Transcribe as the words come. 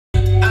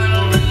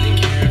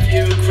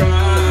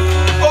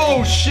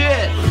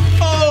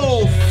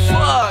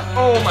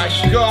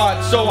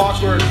so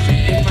awkward.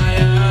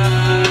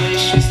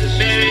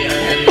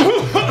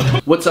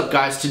 What's up,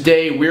 guys?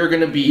 Today we're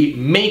gonna be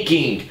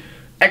making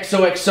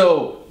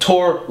XOXO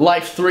Tour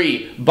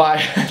Llif3 by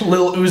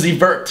Lil Uzi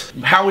Vert.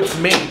 How it's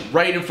made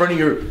right in front of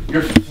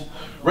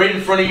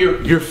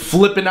your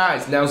flippin'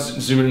 eyes. Now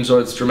zoom in so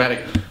it's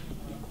dramatic.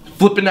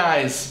 Flippin'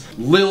 eyes.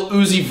 Lil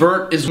Uzi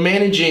Vert is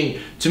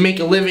managing to make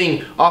a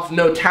living off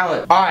no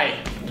talent.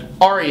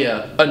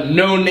 Aria, a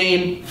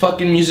no-name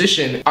fucking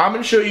musician. I'm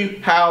gonna show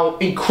you how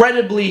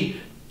incredibly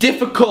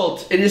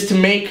difficult it is to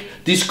make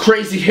these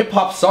crazy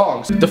hip-hop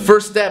songs. The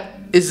first step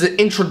is the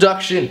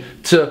introduction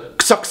to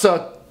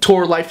XOXO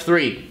Tour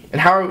Llif3.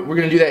 And how we're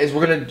gonna do that is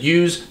we're gonna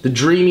use the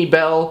Dreamy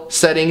Bell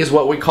setting is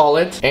what we call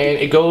it. And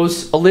it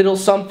goes a little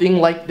something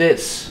like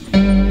this.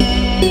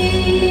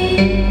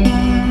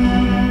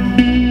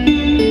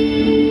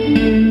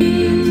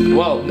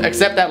 Well,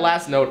 except that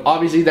last note,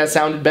 obviously that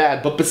sounded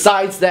bad, but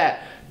besides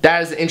that,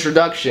 that is the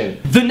introduction.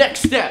 The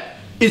next step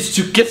is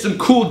to get some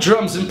cool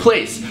drums in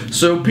place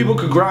so people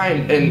could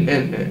grind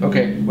and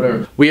okay,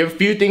 whatever. We have a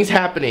few things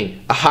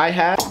happening. A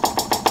hi-hat,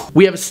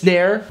 we have a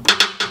snare,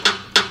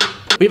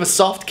 we have a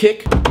soft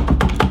kick,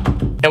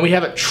 and we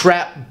have a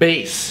trap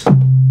bass. Oh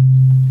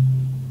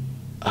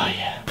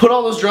yeah. Put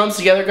all those drums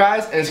together,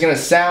 guys, and it's gonna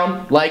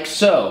sound like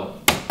so.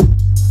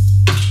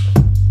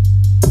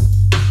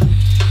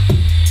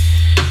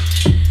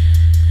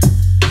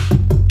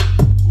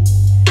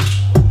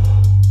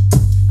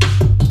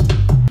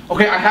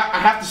 Okay, I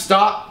have to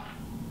stop.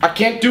 I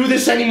can't do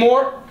this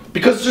anymore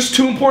because there's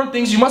two important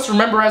things you must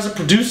remember as a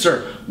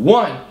producer.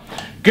 One,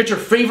 get your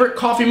favorite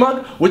coffee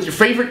mug with your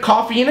favorite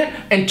coffee in it.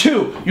 And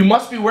two, you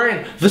must be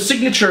wearing the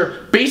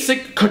signature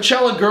basic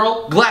Coachella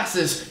girl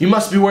glasses. You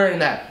must be wearing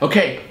that.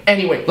 Okay,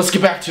 anyway, let's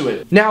get back to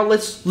it. Now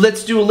let's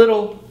do a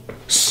little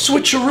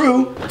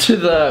switcheroo to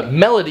the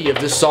melody of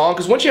this song,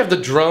 because once you have the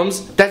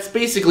drums, that's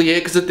basically it.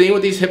 Because the thing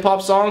with these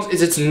hip-hop songs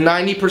is it's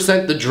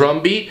 90% the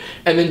drum beat,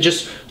 and then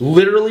just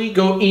literally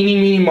go eeny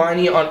meeny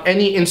miny on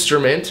any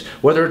instrument,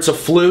 whether it's a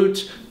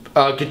flute,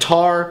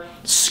 guitar,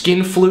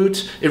 skin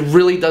flute, it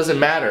really doesn't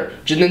matter.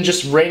 And then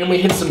just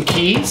randomly hit some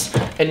keys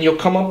and you'll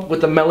come up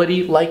with a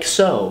melody like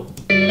so.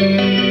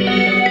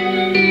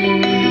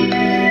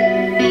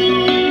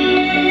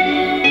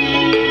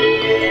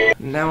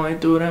 Now I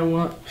do what I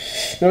want.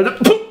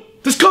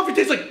 This coffee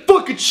tastes like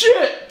fucking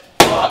shit!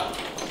 Fuck!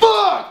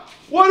 Fuck!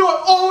 Why do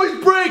I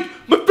always break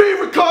my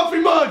favorite coffee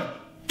mug?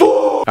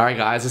 Alright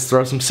guys, let's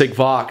throw some sick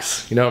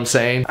vox. You know what I'm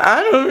saying?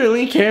 I don't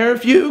really care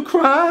if you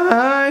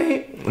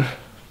cry.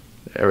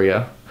 There we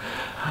go.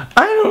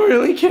 I don't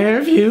really care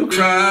if you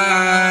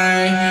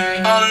cry.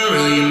 I don't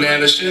really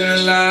never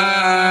should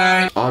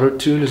lie.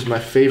 Auto-tune is my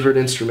favorite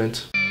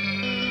instrument.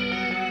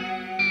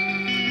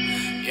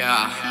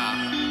 Yeah.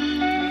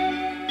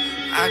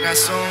 I got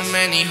so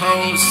many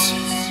hoes,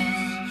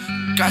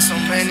 got so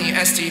many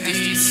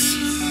STDs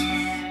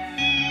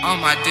on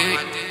my dick.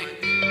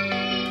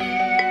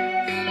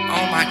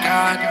 Oh my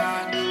God,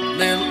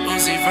 Lil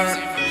Uzi Vert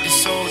is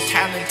so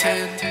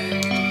talented.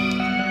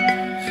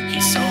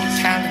 He's so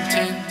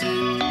talented.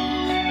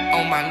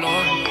 Oh my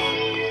Lord.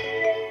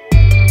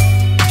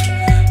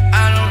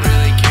 I don't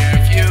really care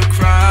if you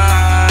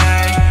cry.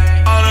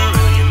 Oh, no,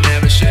 really, you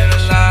never should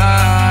have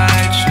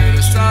lied.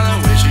 Should've saw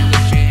the way she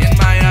looked me in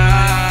my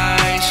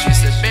eyes. She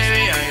said,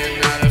 baby, I am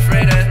not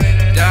afraid to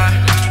die.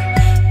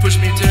 Push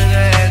me to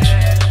the edge.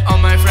 All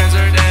my friends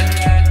are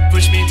dead.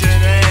 Push me to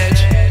the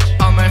edge.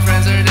 All my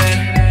friends are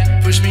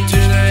dead. Push me to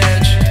the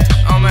edge.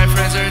 All my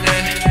friends are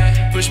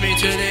dead. Push me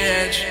to the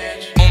edge.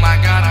 Oh my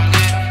God, I'm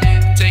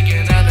lit.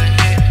 Taking another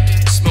hit.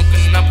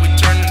 Smoking up, we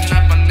turning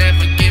up. I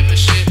never give a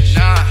shit.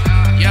 Nah,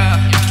 yeah.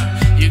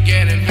 You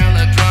getting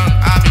hella drunk.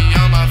 I be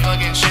on my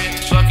fucking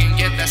shit. Fucking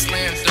get that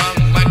slam dunk.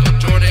 Michael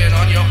Jordan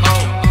on your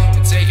hoe.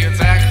 And take it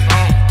back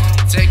home.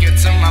 Take it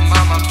to my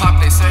mama, pop.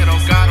 They said, oh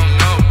God, oh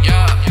no,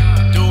 yeah.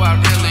 Do I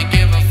really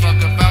give a fuck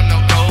about no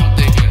gold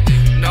digger?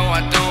 No,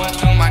 I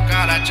don't. Oh my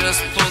God, I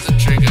just pulled the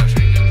trigger.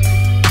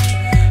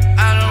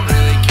 I don't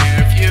really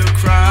care if you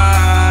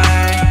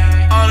cry.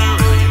 Oh, no,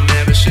 really, you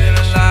never should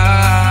have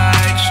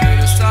lied.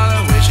 Should've saw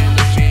the way she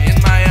looked me in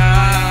my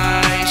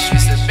eyes. She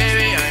said,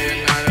 baby, I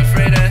am not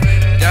afraid to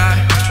die.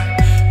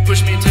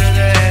 Push me to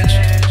the edge.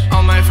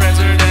 All my friends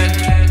are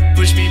dead.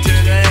 Push me to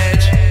the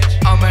edge.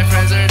 All my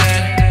friends are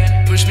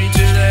dead. Push me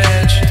to the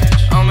edge.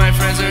 All my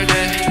friends are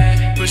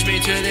dead. Push me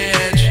to the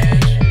edge.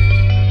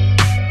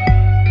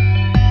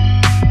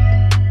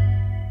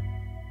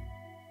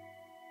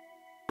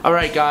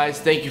 Alright guys,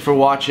 thank you for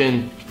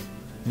watching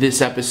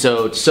this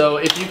episode. So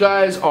if you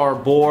guys are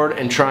bored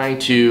and trying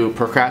to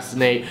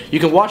procrastinate, you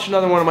can watch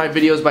another one of my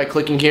videos by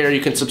clicking here.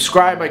 You can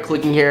subscribe by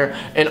clicking here,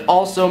 and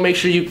also make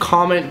sure you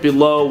comment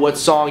below what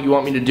song you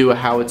want me to do,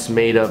 how it's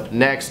made up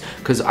next,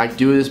 because I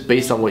do this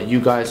based on what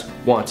you guys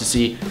want to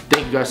see.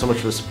 Thank you guys so much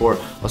for the support.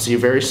 I'll see you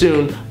very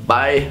soon.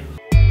 Bye.